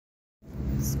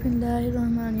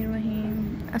Bismillahirrahmanirrahim.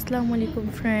 Assalamu alaikum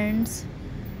friends.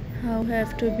 How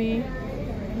have to be?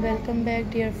 Welcome back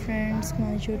dear friends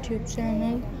my YouTube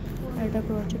channel at a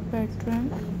project pattern.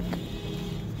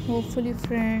 Hopefully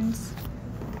friends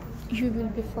you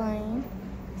will be fine.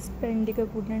 Spending a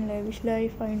good and lavish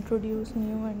life. I introduce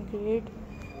new and great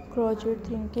project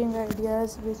thinking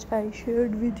ideas which I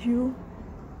shared with you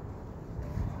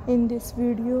in this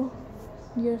video.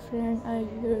 Dear friend, I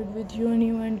shared with you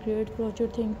new and great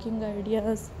project thinking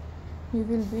ideas. You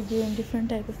will be gain different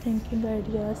type of thinking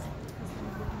ideas.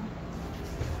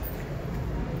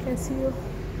 SEO.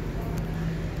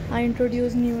 I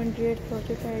introduce new and great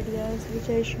project ideas which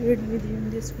I shared with you in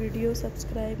this video.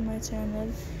 Subscribe my channel,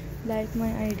 like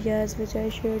my ideas which I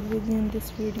shared with you in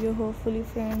this video. Hopefully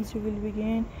friends you will be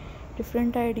gain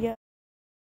different ideas.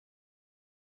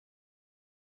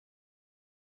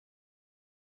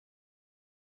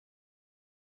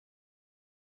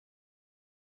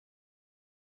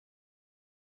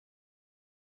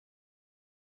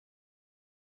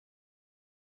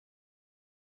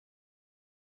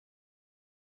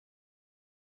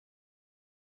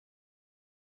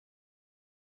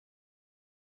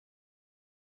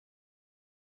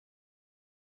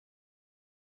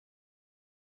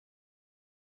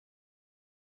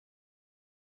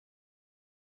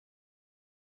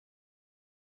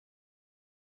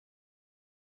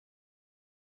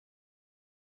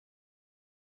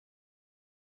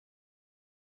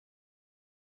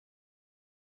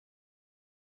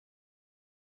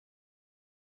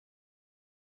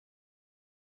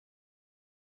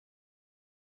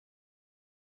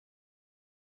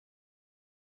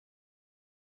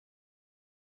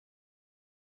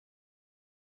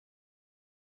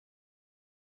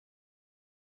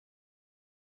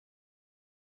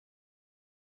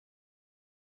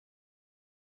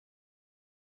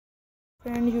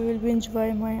 Friend, you will be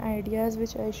enjoy my ideas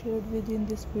which I shared with you in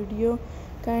this video.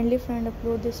 Kindly friend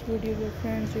upload this video to your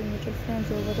friends, your mutual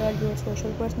friends, overall your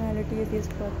social personalities. These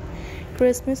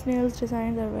Christmas nails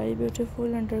designs are very beautiful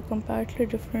and are completely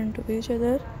different to each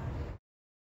other.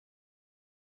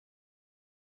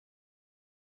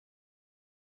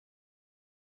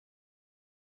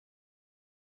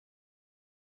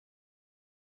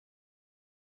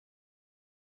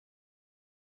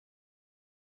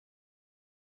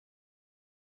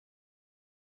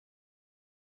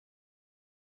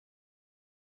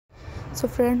 So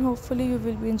friend, hopefully you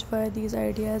will enjoy these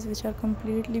ideas which are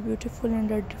completely beautiful and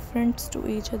are different to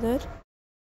each other.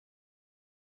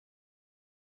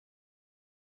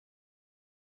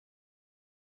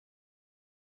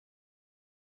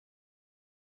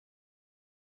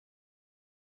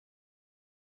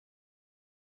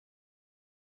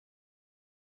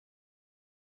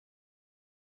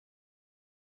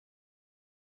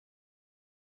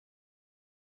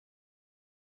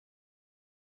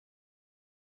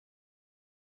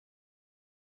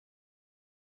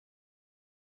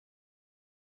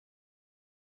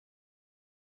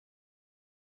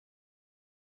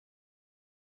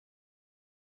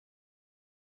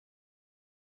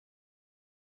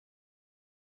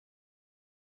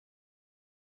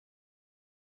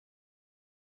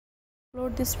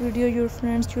 Upload this video your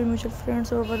friends, your mutual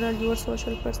friends, overall your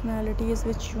social personalities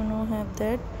which you know have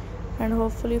that, and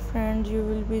hopefully friends you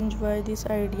will be enjoy this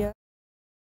idea.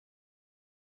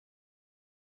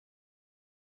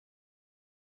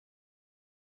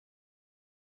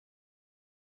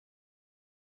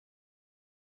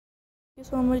 Thank you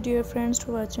so much dear friends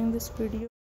for watching this video.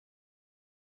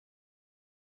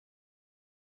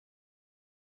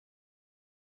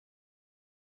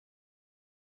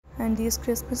 And these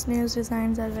Christmas nails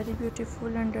designs are very beautiful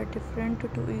and are different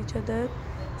to each other.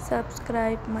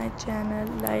 Subscribe my channel,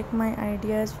 like my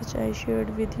ideas which I shared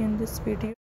with you in this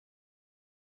video.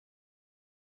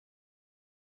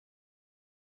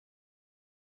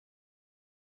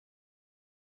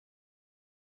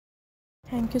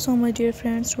 Thank you so much dear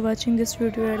friends for watching this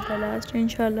video at the last.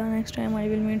 Inshallah next time I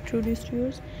will introduce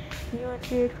yours new and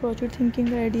great project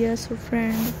thinking ideas. So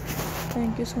friend,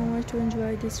 thank you so much to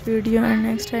enjoy this video, and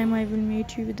next time I will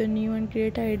meet you with the new and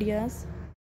great ideas.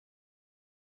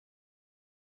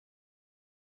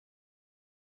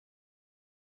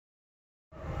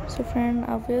 So friend,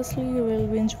 obviously you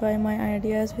will enjoy my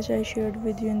ideas which I shared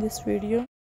with you in this video.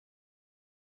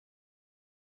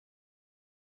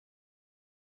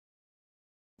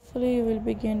 Hopefully you will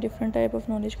begin different type of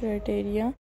knowledge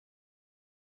criteria.